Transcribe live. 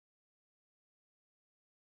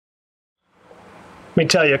me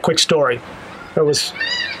tell you a quick story. There was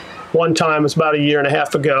one time, it was about a year and a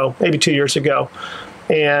half ago, maybe 2 years ago,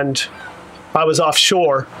 and I was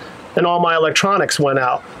offshore, and all my electronics went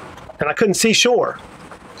out, and I couldn't see shore.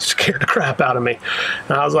 Scared the crap out of me.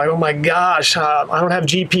 And I was like, oh my gosh, I don't have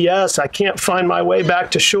GPS. I can't find my way back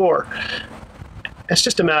to shore. It's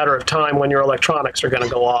just a matter of time when your electronics are going to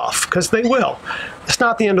go off, because they will. It's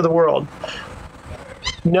not the end of the world.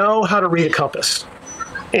 Know how to read a compass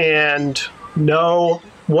and know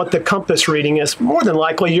what the compass reading is. More than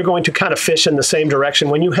likely, you're going to kind of fish in the same direction.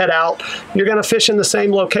 When you head out, you're going to fish in the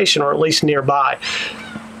same location, or at least nearby.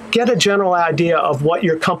 Get a general idea of what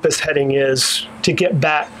your compass heading is to get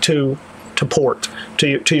back to port,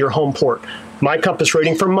 to your home port. My compass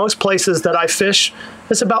reading for most places that I fish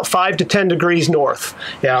is about 5 to 10 degrees north.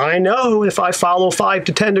 Yeah, I know if I follow 5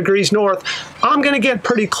 to 10 degrees north, I'm going to get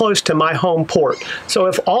pretty close to my home port. So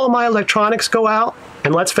if all of my electronics go out,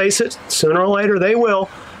 and let's face it, sooner or later they will,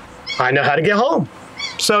 I know how to get home.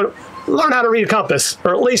 So learn how to read a compass,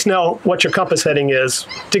 or at least know what your compass heading is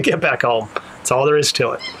to get back home. That's all there is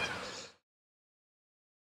to it.